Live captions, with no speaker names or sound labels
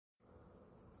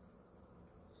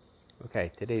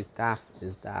Okay, today's daf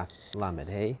is daf Lamed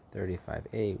Hey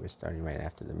 35a. We're starting right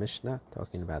after the Mishnah,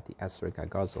 talking about the Esrig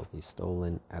HaGazel, the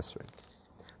stolen Esrig.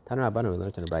 Tana Rabbanu, we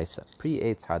learned in the Brisa,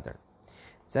 pre-Eitz Hadar. It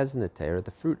says in the Torah,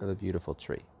 the fruit of a beautiful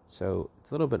tree. So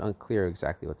it's a little bit unclear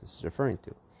exactly what this is referring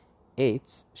to.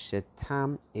 Eitz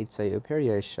shetam eitzay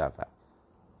uperia shava.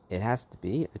 It has to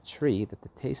be a tree that the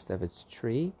taste of its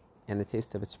tree and the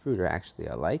taste of its fruit are actually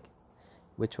alike.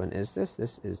 Which one is this?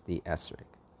 This is the Esrig.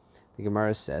 The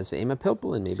Gemara says, "Ve'ema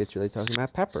pilpulin." Maybe it's really talking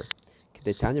about pepper.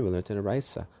 Kedetanya, we learned in a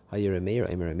Raisa.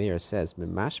 Hayirameir says,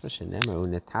 "Memashma shenemar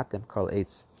unetatem kol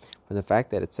eitz." From the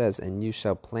fact that it says, "And you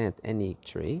shall plant any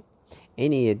tree."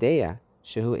 Any yedea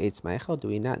shehu eitz meichel. Do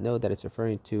we not know that it's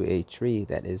referring to a tree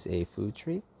that is a food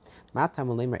tree? Matam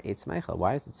ulemer eitz meichel.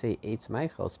 Why does it say eitz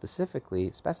meichel,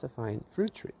 specifically specifying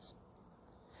fruit trees?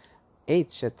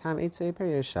 Eitz shetam eitz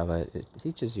shava. It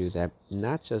teaches you that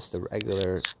not just the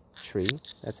regular tree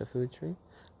that's a food tree,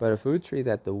 but a food tree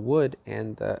that the wood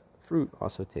and the fruit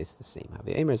also taste the same.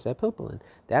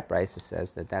 That Brisa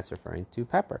says that that's referring to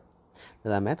pepper.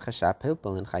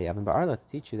 To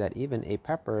teach you that even a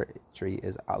pepper tree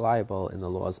is liable in the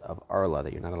laws of Arla,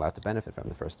 that you're not allowed to benefit from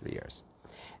the first 3 years.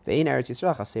 Eretz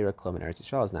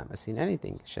Yisrael is not missing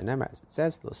anything. It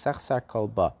says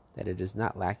that it is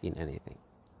not lacking anything.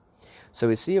 So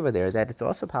we see over there that it's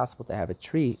also possible to have a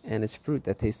tree and its fruit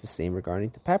that tastes the same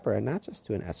regarding to pepper, and not just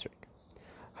to an esrog.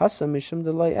 Hasam mishum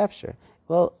deloy efsher.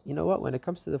 Well, you know what? When it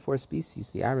comes to the 4 species,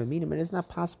 the araminim, it is not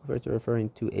possible for it to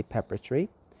referring to a pepper tree.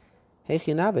 Hey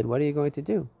chinavid, what are you going to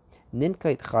do?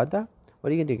 Ninkait chada.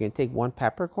 What are you going to do? You're going to take 1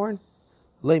 peppercorn?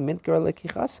 Loy mintgar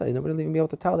lekichasa. Nobody will even be able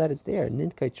to tell that it's there.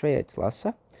 Ninkait treyat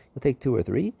tlasa. You'll take 2 or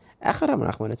 3.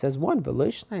 It says 1.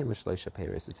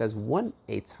 It says 1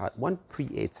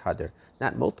 pre-eitz hadar,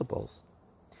 not multiples.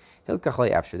 Therefore,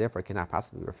 it cannot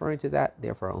possibly be referring to that.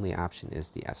 Therefore, only option is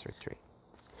the esrog tree.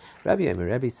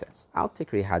 Rabbi says, Al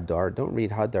tikri hadar. Don't read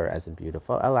hadar as in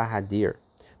beautiful. Ella hadir,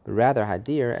 but rather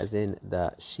hadir as in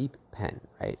the sheep pen.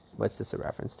 Right? What's this a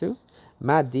reference to?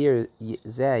 Madir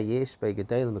zeh yesh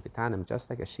be'gedalim uketanim. Just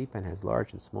like a sheep pen has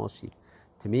large and small sheep.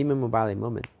 Tamimim ubali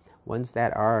mumin. Ones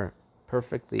that are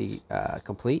perfectly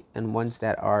complete and ones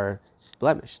that are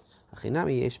blemished. So too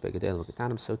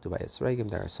by esregim,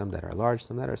 there are some that are large,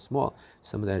 some that are small,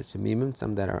 some that are tamimim,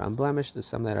 some that are unblemished, and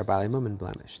some that are balimum and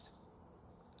blemished.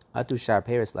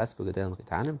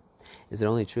 Is it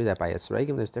only true that by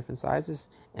esregim there's different sizes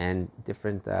and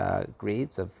different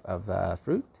grades of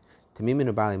fruit? Tamimin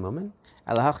or balimum?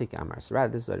 So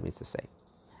rather, this is what it means to say.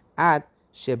 Ad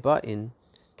sheba'in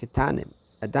ketanim.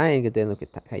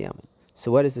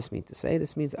 So what does this mean to say?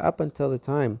 This means up until the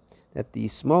time that the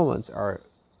small ones are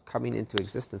coming into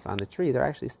existence on the tree, they're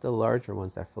actually still larger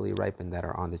ones that are fully ripened that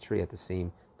are on the tree at the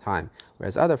same time.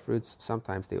 Whereas other fruits,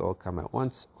 sometimes they all come at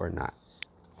once or not.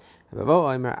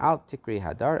 Al tikri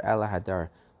hadar ela hadar.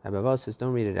 Rabbi says,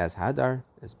 don't read it as hadar,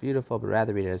 as beautiful, but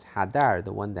rather read it as hadar,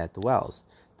 the one that dwells.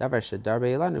 Davar shadar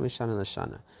be'elanu mishana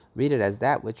l'shana. Read it as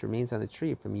that which remains on the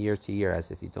tree from year to year, as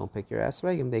if you don't pick your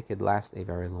esregim, they could last a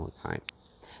very long time.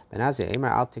 Benazir Emar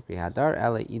al tikri hadar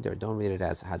ela idar. Don't read it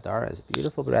as hadar, as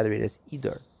beautiful, but rather read it as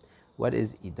idar. What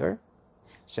is idar?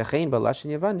 Shechein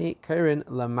b'lashon Yavani kairin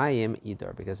lamayim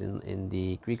idar, because in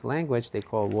the Greek language they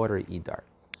call water idar.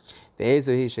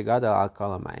 Ve'ezuhi shegadal al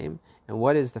kalamayim. And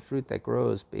what is the fruit that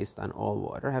grows based on all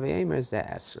water? Have a is the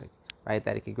esrog. Right,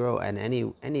 that it can grow, and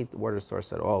any water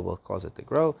source at all will cause it to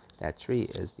grow. That tree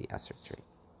is the esrog tree.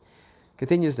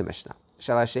 Continues the Mishnah. We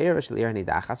said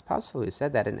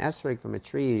that an esrog from a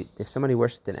tree, if somebody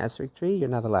worshipped an esrog tree, you're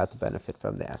not allowed to benefit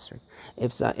from the esrog.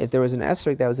 If there was an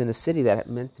esrog that was in a city that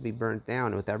meant to be burnt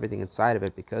down with everything inside of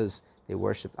it because they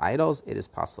worshipped idols, it is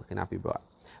possible, cannot be brought.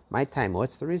 My time,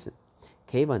 what's the reason?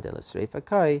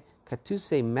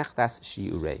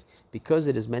 Because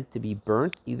it is meant to be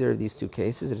burnt, either of these 2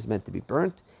 cases, it is meant to be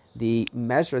burnt, the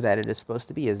measure that it is supposed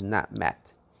to be is not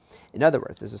met. In other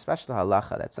words, there's a special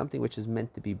halacha that something which is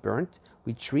meant to be burnt,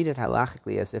 we treat it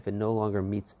halachically as if it no longer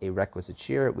meets a requisite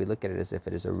shear. We look at it as if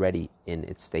it is already in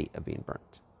its state of being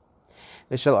burnt.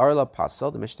 Mishal Arla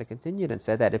Pasal, the Mishnah continued and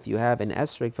said that if you have an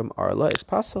esrog from Arla, it's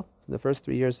Pasal. From the first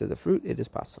 3 years of the fruit, it is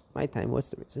Pasal. My time, what's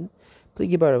the reason?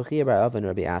 Pligi bar Rabbi Chia bar Avin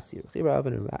Rabbi Asi. Rabbi Chia bar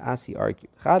Avin and Rabbi Asi argued.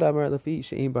 Chad Amar Lafi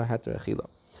She'im Ba Heter Achila.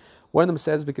 One of them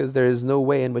says because there is no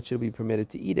way in which it will be permitted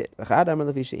to eat it. Chad Amar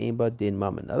Lafi She'im Ba Din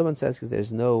Mammon. The other one says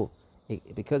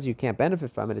because you can't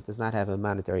benefit from it, it does not have a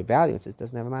monetary value. Since it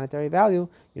doesn't have a monetary value,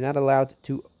 you're not allowed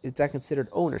to, it's not considered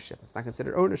ownership. It's not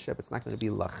considered ownership, it's not going to be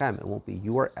lachem. It won't be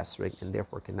your esrog, and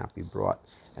therefore cannot be brought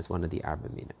as one of the arba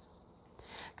minim.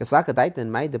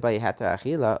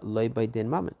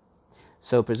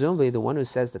 So presumably the one who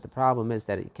says that the problem is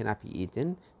that it cannot be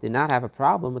eaten did not have a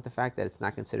problem with the fact that it's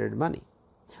not considered money.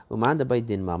 Umanda by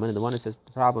din mammon, and the one who says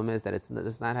the problem is that it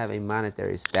does not have a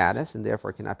monetary status and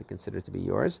therefore cannot be considered to be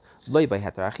yours. Loi by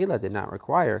heter achila did not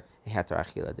require a heter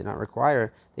achila, did not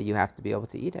require that you have to be able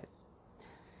to eat it.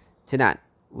 Tanan,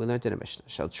 we learned in the Mishnah.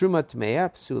 Shal truma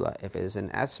tmeya psula. If it is an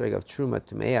esrog of truma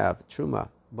tmeya of truma,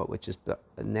 but which is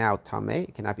now tameh,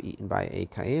 it cannot be eaten by a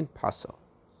kain pasol.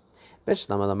 According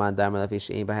to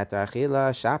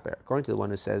the one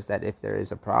who says that if there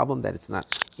is a problem that it's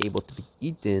not able to be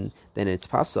eaten, then it's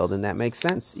pasal, then that makes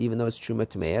sense. Even though it's truma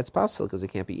tmeya, it's pasal because it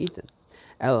can't be eaten.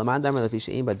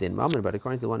 But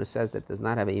according to the one who says that it does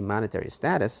not have a monetary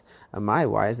status,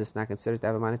 why is this not considered to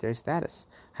have a monetary status?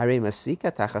 You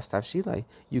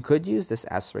could use this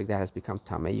esrog that has become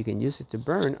tameh, you can use it to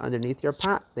burn underneath your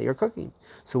pot that you're cooking.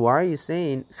 So why are you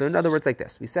saying, so in other words like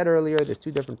this, we said earlier there's two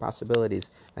different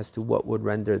possibilities as to what would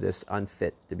render this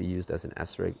unfit to be used as an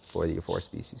esrog for the four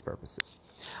species purposes.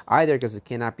 Either because it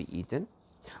cannot be eaten,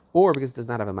 or because it does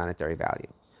not have a monetary value.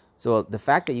 So the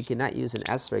fact that you cannot use an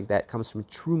esrog that comes from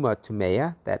truma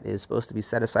tumeya, that is supposed to be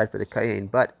set aside for the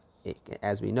kayin, but it,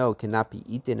 as we know, cannot be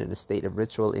eaten in a state of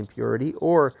ritual impurity,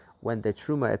 or when the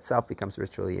truma itself becomes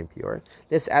ritually impure.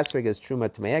 This esrog is truma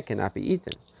tumeya, cannot be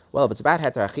eaten. Well, if it's about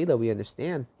heter achila, we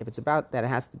understand. If it's about that it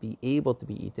has to be able to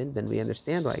be eaten, then we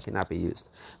understand why it cannot be used.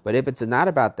 But if it's not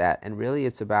about that, and really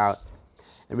it's about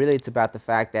the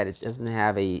fact that it doesn't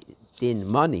have a din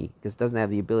money, because it doesn't have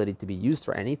the ability to be used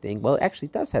for anything, well, it actually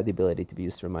does have the ability to be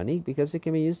used for money, because it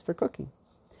can be used for cooking.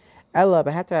 So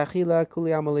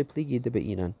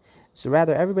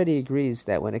rather, everybody agrees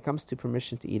that when it comes to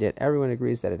permission to eat it, everyone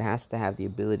agrees that it has to have the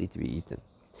ability to be eaten.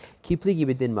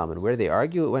 Where they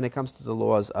argue when it comes to the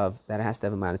laws of that it has to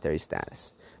have a monetary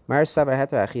status. One of them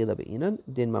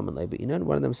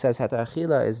says heter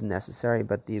achila is necessary,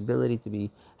 but the ability to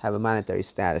have a monetary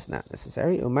status not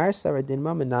necessary. The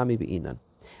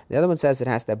other one says it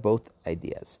has to have both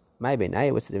ideas.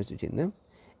 What's the difference between them?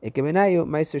 The difference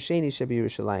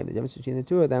between the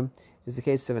two of them is the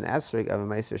case of an esrog of a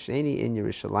meiser sheni in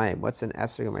Yerushalayim. What's an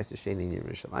esrog of meiser sheni in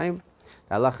Yerushalayim?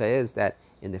 The halacha is that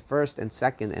in the first and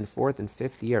second and fourth and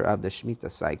fifth year of the Shemitah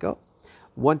cycle,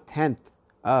 1/10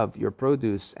 of your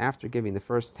produce after giving the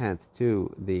first tenth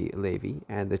to the Levi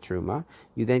and the Truma,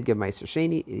 you then give Meiser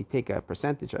Sheni, you take a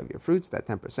percentage of your fruits, that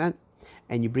 10%,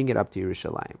 and you bring it up to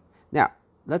Yerushalayim. Now,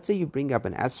 let's say you bring up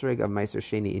an esrog of Meiser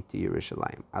Sheni into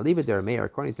Yerushalayim. Aliba der Meir,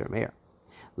 according to Meir.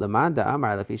 Lamanda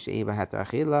Amar Lafi She'im B'Heter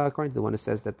Achila, according to the one who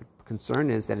says that the concern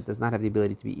is that it does not have the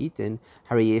ability to be eaten,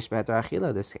 Hariyesh B'Heter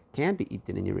Achila, this can be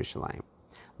eaten in Yerushalayim.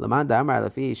 Lamanda Amar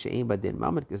Lafi She'im B'Din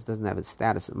Mamad, because it doesn't have a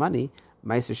status of money,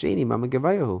 Meiser Sheni Mamad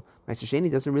Gevayahu. Meiser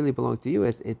Sheni doesn't really belong to you,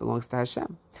 it belongs to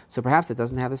Hashem. So perhaps it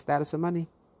doesn't have a status of money.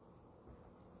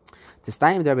 I'll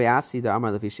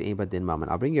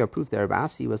bring you a proof that Rabbi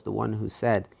Asi was the one who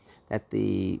said that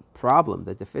the problem,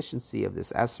 the deficiency of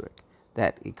this esrog,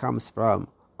 that it comes from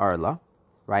Arla,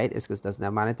 right, is because it doesn't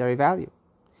have monetary value.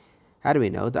 How do we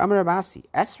know? The Amar Rabbi Asi,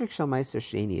 esrog shel Meiser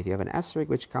Sheni, if you have an esrog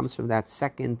which comes from that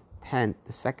second tenth,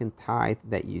 the second tithe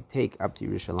that you take up to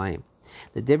Yerushalayim.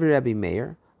 The Divrei Rabbi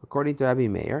Meir, according to Rabbi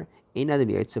Meir, a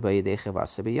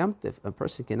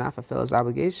person cannot fulfill his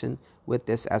obligation with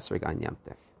this esrog on Yom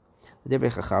Tov. The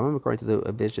Divrei Chachamim, according to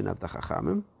the vision of the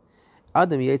Chachamim, a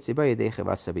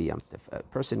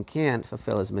person can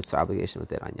fulfill his mitzvah obligation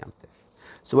with it on Yom Tov.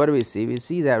 So what do we see? We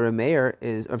see that Rabbi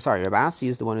Asi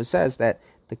is the one who says that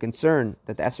the concern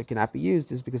that the esrog cannot be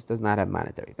used is because it does not have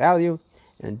monetary value.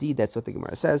 And indeed, that's what the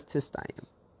Gemara says, Tistayim.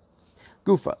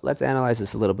 Gufa, let's analyze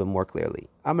this a little bit more clearly.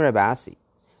 Amar Rabbi Asi.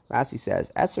 Rabbi Asi says,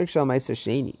 esrog shel Meiser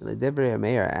Sheni, l'divrei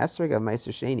Meir, esrog of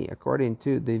Meiser Sheni, according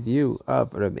to the view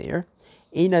of Rabbi Meir,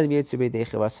 you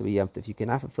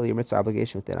cannot fulfill your mitzvah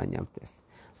obligation with it on Yom Tov.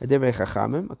 L'divrei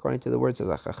Chachamim, according to the words of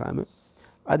the Chachamim,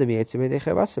 a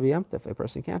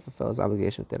person can't fulfill his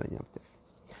obligation with it on Yom Tov.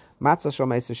 Matzah shel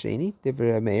Meiser Sheni,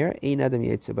 divrei Meir,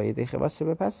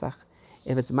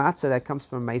 if it's matzah that comes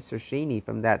from Meiser Sheni,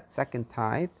 from that second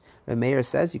tithe, the Meir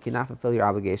says you cannot fulfill your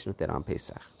obligation with it on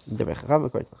Pesach. According to the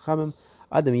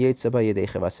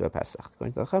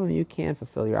Chachamim, you can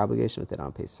fulfill your obligation with it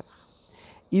on Pesach.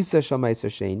 Isa shel Meiser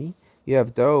Sheni, you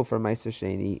have dough from Meiser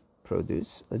Sheni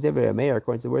produce. L'divrei Meir,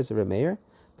 according to the words of Meir,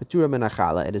 Patura min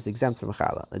chala, it is exempt from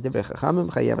chala. L'divrei Chachamim,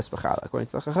 chayevas b'chala. According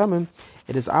to the Chachamim,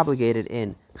 it is obligated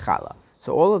in chala.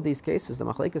 So all of these cases, the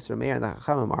machlekes Meir and the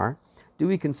Chachamim are: do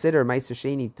we consider Meiser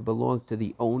Sheni to belong to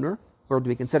the owner, or do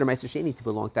we consider Meiser Sheni to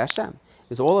belong to Hashem?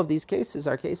 Because all of these cases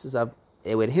are cases of,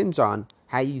 it would hinge on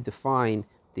how you define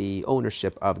the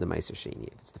ownership of the Meiser Sheni.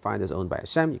 If it's defined as owned by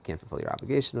Hashem, you can't fulfill your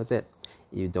obligation with it.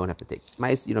 you don't have to take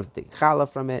mice, you don't have to take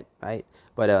challah from it, right?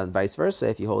 But vice versa,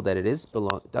 if you hold that it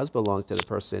does belong to the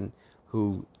person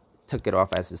who took it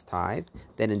off as his tithe,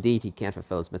 then indeed he can't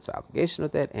fulfill his mitzvah obligation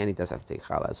with it, and he does have to take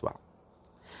challah as well.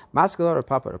 Maskala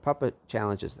or Papa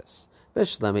challenges this.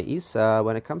 Bishlema Isa,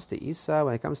 when it comes to Isa,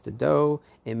 when it comes to dough,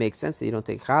 it makes sense that you don't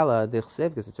take challah,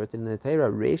 because it's written in the Torah,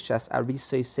 Reishas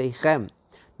Arisoi Seichem,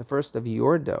 the first of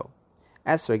your dough.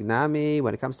 Esrog Nami,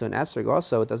 when it comes to an esrog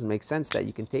also, it doesn't make sense that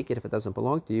you can take it if it doesn't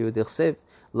belong to you. Dichsiv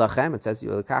Lachem, it says you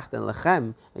lekachten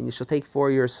lachem, and you shall take for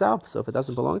yourself. So if it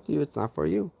doesn't belong to you, it's not for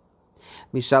you.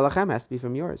 Mishalachem has to be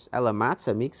from yours. Ela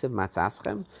matzah miksiv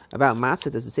matzaschem. About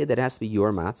matzah, does it say that it has to be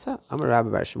your matzah? Amar Rabbi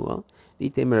Bar Shmuel,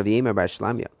 Vitem Rav Yemer Bar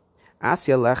Shlamya.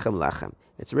 Asya lechem lechem.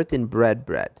 It's written bread.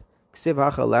 Ksiv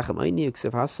hacha lechem oini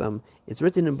ksiv hasam. It's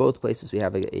written in both places. We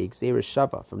have a gzeira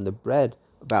shava from the bread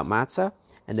about matzah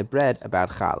and the bread about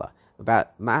challah.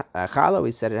 About challah,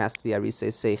 we said it has to be arisei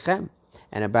seichem,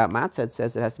 and about matzah it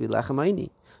says it has to be lechem oini.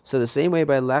 So the same way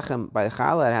by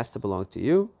challah it has to belong to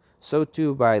you, so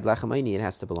too by lechem oini it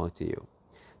has to belong to you.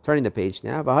 Turning the page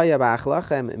now,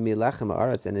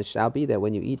 and it shall be that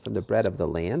when you eat from the bread of the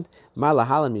land,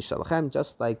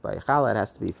 just like by challah it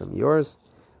has to be from yours,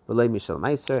 and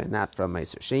not from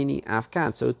Meiser Sheni,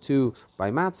 Afkan. So too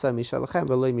by matzah, mishalachem,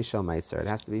 v'loy mishal Meiser. It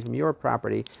has to be from your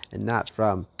property and not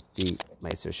from the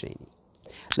Meiser Sheni.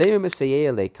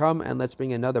 Come and let's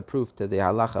bring another proof to the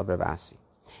halacha of Rav Asi.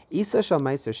 Isa shal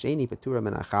Meiser Sheni petura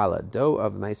min challah. Dough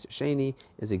of Meiser Sheni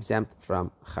is exempt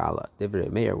from challah.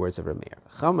 Divrei Meir, words of Rav Meir.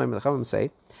 The Chachamim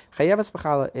say, chayavas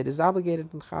b'challah, it is obligated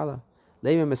in challah.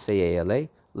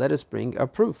 Let us bring a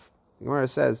proof. The Gemara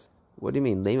says, what do you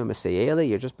mean? Lema Masayele?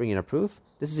 You're just bringing a proof?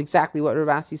 This is exactly what Rav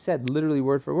Asi said, literally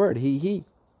word for word. He.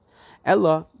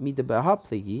 Ella midabaha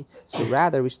pligi. So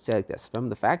rather, we should say like this: from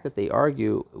the fact that they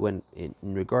argue when in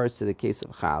regards to the case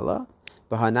of challah,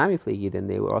 bahanami pligi, then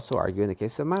they would also argue in the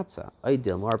case of matzah.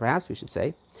 Ideal more, perhaps we should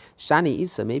say shani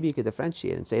isa. Maybe you could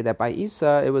differentiate and say that by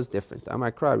isa it was different.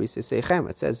 Amakra arise seichem.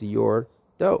 It says your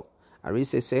dough.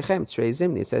 Arise seichem trei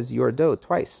zimni. It says your dough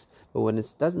twice. But when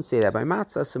it doesn't say that by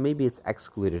matzah, so maybe it's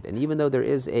excluded. And even though there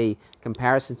is a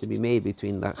comparison to be made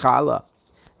between the challah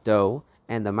dough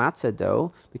and the matzah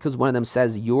dough, because one of them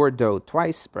says your dough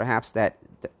twice, perhaps that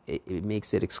it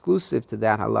makes it exclusive to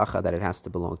that halacha that it has to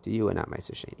belong to you and not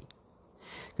Meiser Sheni.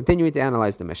 Continuing to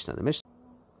analyze the Mishnah. The Mishnah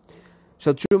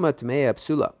Shal Truma Tmeya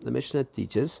Psula. The Mishnah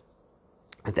teaches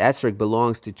that the esrog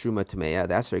belongs to Truma Tmeya.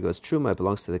 The esrog goes Truma, it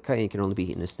belongs to the kain, can only be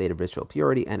eaten in a state of ritual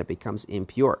purity, and it becomes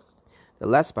impure. The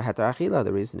less bahatar achila,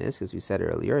 the reason is, because we said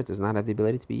earlier, it does not have the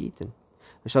ability to be eaten.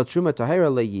 Mishal truma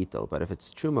tahira leyitel, but if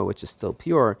it's truma which is still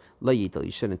pure, leyitel, you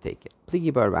shouldn't take it.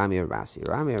 Pligi bar Rami or Rasi.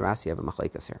 Rami or Rasi have a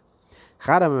machlekes here.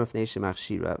 Chadam mefnei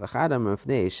shemachshira, v'chadam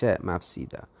mefnei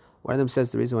shemafsida. One of them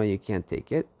says the reason why you can't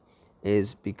take it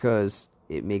is because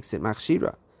it makes it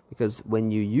machshira. Because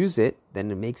when you use it, then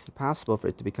it makes it possible for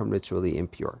it to become ritually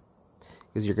impure.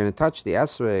 Because you're going to touch the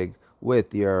esrog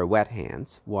with your wet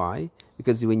hands. Why?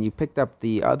 Because when you picked up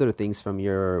the other things from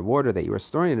your water that you were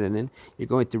storing it in, you're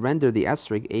going to render the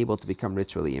esrog able to become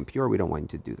ritually impure. We don't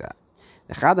want you to do that.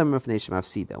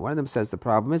 One of them says the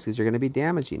problem is because you're going to be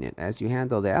damaging it. As you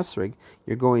handle the esrog,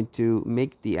 you're going to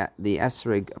make the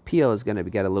esrog peel is going to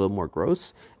get a little more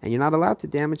gross, and you're not allowed to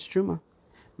damage truma.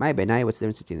 What's the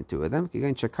difference between the two of them? The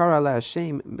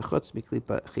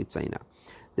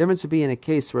difference would be in a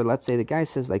case where, let's say, the guy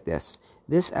says like this: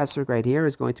 this esrog right here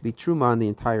is going to be truma on the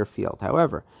entire field.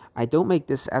 However, I don't make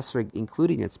this esrog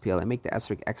including its peel, I make the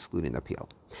esrog excluding the peel.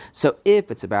 So if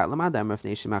it's about lamadam of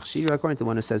neshim achshira, according to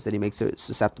one who says that he makes it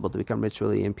susceptible to become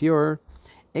ritually impure,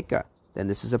 ikka, then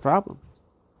this is a problem,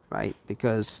 right?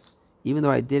 Because even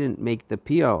though I didn't make the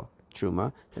peel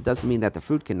truma, that doesn't mean that the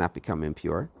fruit cannot become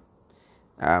impure.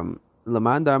 But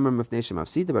according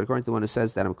to the one who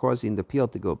says that I'm causing the peel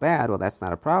to go bad, well, that's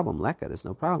not a problem. Leka, there's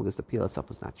no problem because the peel itself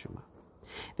is not truma.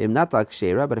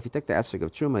 But if you take the esrog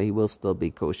of truma, he will still be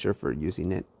kosher for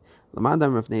using it. According to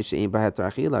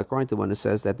the one who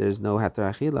says that there's no heter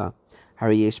achila,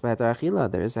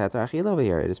 there is a heter achila over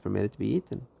here. It is permitted to be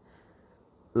eaten.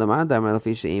 But according to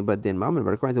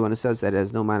the one who says that it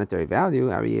has no monetary value,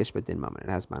 it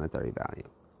has monetary value.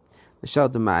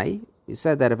 We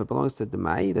said that if it belongs to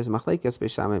Demai, there's machlekes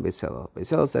Beis Shammai and Beis Hillel. Beis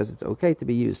Hillel says it's okay to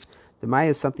be used. Demai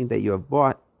is something that you have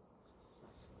bought.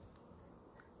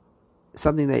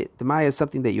 Demai is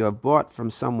something that you have bought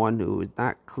from someone who is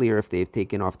not clear if they've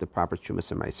taken off the proper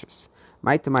trumas and meisers.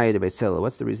 My Demai to Beis Hillel.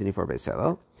 What's the reasoning for Beis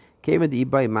Hillel?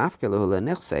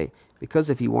 Because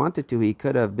if he wanted to, he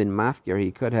could have been mafkir.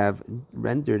 He could have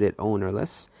rendered it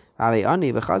ownerless.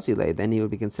 Then he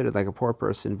would be considered like a poor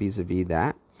person vis-a-vis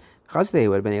that. Chazle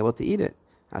would have been able to eat it.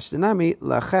 Hashtanami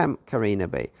lachem karina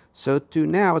be. So to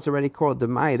now it's already called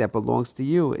demai that belongs to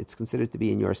you. It's considered to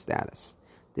be in your status.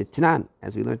 The Tanan,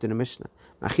 as we learned in the Mishnah.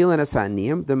 Machilan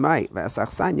asaniyim demai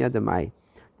v'asachsanya demai.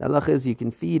 The halach is you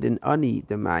can feed an ani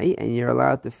demai, and you're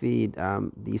allowed to feed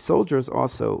the soldiers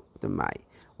also demai.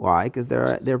 Why? Because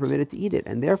they're permitted to eat it,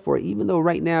 and therefore, even though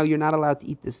right now you're not allowed to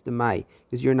eat this demai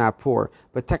because you're not poor,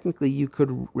 but technically you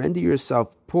could render yourself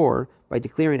poor by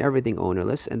declaring everything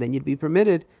ownerless, and then you'd be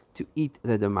permitted to eat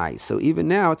the demai. So even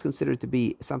now, it's considered to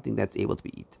be something that's able to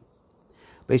be eaten.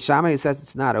 Beis Shammai, who says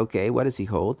it's not okay, what does he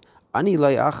hold? Ani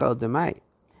lo yachal demai.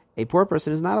 A poor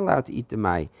person is not allowed to eat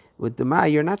demai. With demai,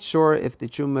 you're not sure if the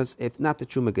chumas, if not the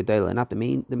chuma gedela, not the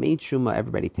main chuma,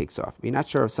 everybody takes off. You're not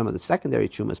sure if some of the secondary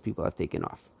chumas people have taken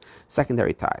off,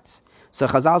 secondary tithes. So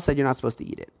Chazal said you're not supposed to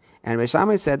eat it, and Beis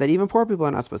Shammai said that even poor people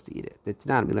are not supposed to eat it. The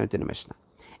Tanan, we learned in the Mishnah.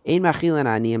 Ein machilan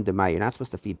aniyim demai. You're not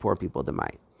supposed to feed poor people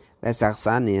demai. That's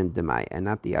achsaniyim demai, and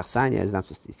not the achsanya is not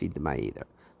supposed to feed demai either.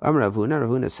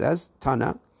 Ravuna says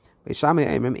Tana. You don't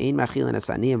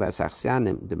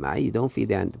feed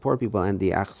the poor people and the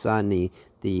achsani,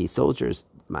 the soldiers,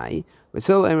 demai.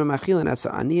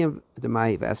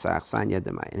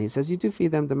 And he says you do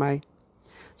feed them demai.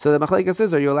 So the Machlekes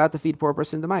says, are you allowed to feed a poor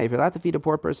person demai? If you're allowed to feed a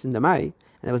poor person demai,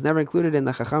 and it was never included in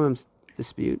the Chachamim's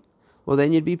dispute, well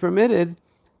then you'd be permitted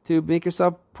to make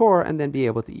yourself poor and then be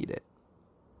able to eat it.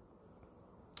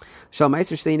 Shall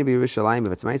Meiser Sheni be Yerushalayim?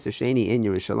 If it's Meiser Sheni in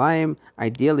Yerushalayim,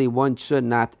 ideally one should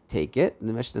not take it.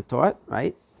 The Mishnah taught,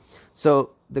 right?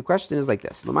 So the question is like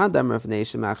this: according to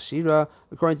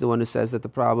the one who says that the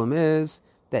problem is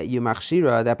that you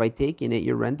machshira, that by taking it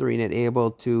you're rendering it able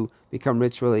to become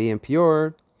ritually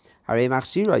impure. Hare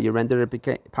machshira, you render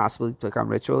it possibly to become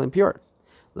ritually impure.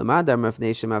 According to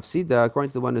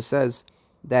the one who says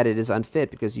that it is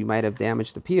unfit because you might have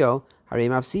damaged the peel, hare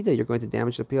mafsida, you're going to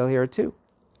damage the peel here too.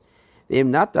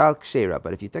 Not dal kshera,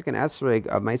 but if you took an esrog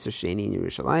of Meiser Sheni in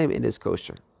Yerushalayim, it is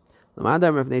kosher. According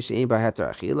to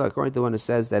the one who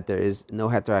says that there is no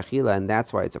heter achila and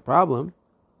that's why it's a problem,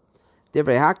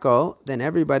 divrei hakol, then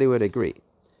everybody would agree.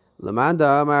 According to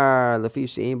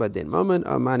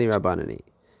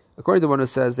the one who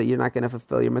says that you're not going to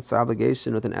fulfill your mitzvah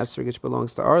obligation with an esrog which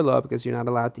belongs to Arla because you're not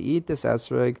allowed to eat this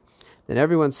esrog, then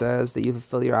everyone says that you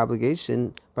fulfill your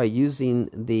obligation by using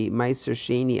the Meiser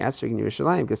Sheni esrog in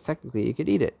Yerushalayim, because technically you could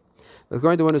eat it. But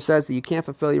according to the one who says that you can't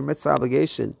fulfill your mitzvah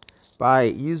obligation by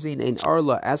using an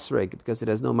Arla esrog because it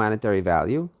has no monetary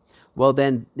value, well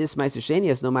then this Meiser Sheni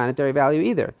has no monetary value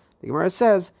either. The Gemara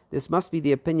says this must be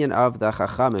the opinion of the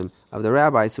Chachamim, of the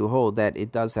rabbis who hold that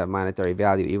it does have monetary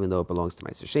value even though it belongs to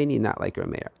Meiser Sheni, not like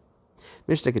Rameir.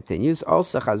 Mishnah continues,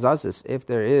 also chazazis, if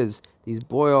there is these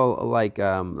boil like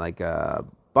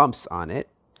bumps on it,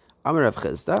 Amar of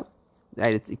Chizda,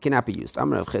 it cannot be used.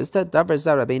 Amar of Chizda, Davar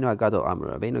Zar Rabbeinu Agadol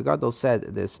Amar. Rabbeinu Agadol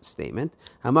said this statement,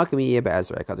 Hamakim Yeh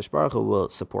Be'ezra, HaKadosh Baruch Hu will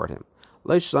support him.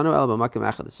 Lo Shlanu El B'Makim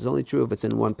Echad, this is only true if it's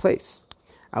in one place.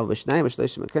 Al Vishnayim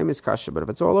Shleishim Mekim is kosher, but if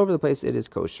it's all over the place, it is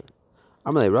kosher.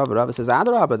 Amar Rava says,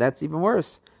 Adarabah, that's even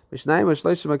worse. It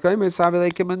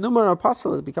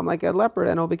become like a leopard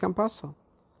and it will become pasul.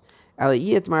 So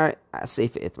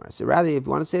rather, if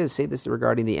you want to say this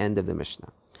regarding the end of the Mishnah.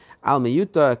 Al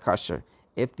miyuta kosher.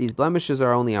 If these blemishes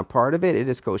are only a part of it, it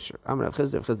is kosher. Amar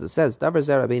Chizda says, Davar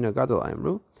Zer Rabbeinu Gadol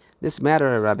Amru. This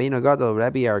matter, Rabbeinu Gadol,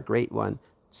 Rabbi, our great one,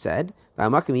 said,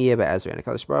 V'amakim yeh be'ezra, and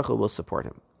HaKadosh Baruch Hu will support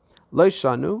him. Lo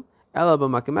shanu.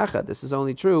 This is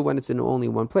only true when it's in only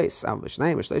one place. It will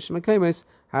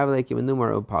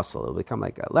become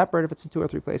like a leopard if it's in 2 or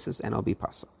 3 places, and it'll be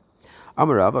pasul.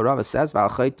 Rava says, Rava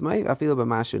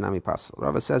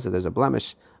says that there's a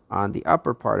blemish on the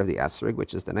upper part of the esrog,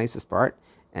 which is the nicest part,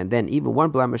 and then even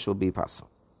one blemish will be pasul.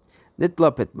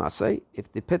 Nitla pit masai,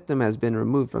 if the pitum has been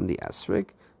removed from the esrog,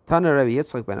 Tana Rabbi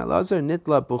Yitzchak ben Elazar,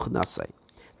 nitla buch nasai.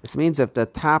 This means if the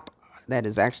top that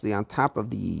is actually on top of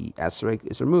the esrog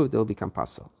is removed, it will become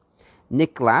pasul.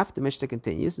 Niklaf, the Mishnah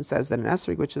continues and says that an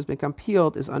esrog which has become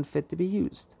peeled is unfit to be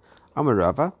used. Amar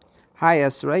Rava, Hai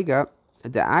esrega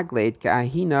the aglade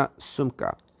ka'ahina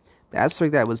sumka. The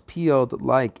esrog that was peeled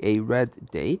like a red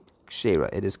date, kshera,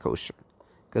 it is kosher,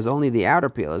 because only the outer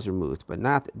peel is removed, but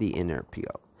not the inner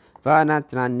peel.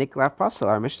 Va'anatran niklaf pasul.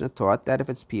 Our Mishnah taught that if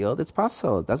it's peeled, it's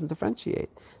pasul. It doesn't differentiate.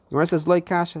 The Gemara says loy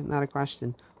kasha, not a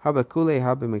question. Haba kule,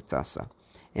 haba miktasa.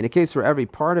 In a case where every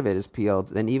part of it is peeled,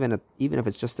 then even if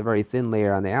it's just a very thin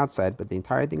layer on the outside, but the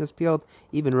entire thing is peeled,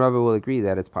 even Rava will agree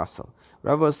that it's pasul.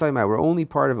 Rava was talking about where only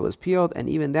part of it was peeled, and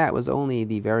even that was only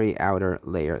the very outer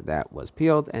layer that was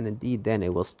peeled, and indeed then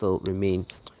it will still remain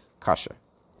kosher.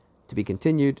 To be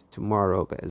continued tomorrow.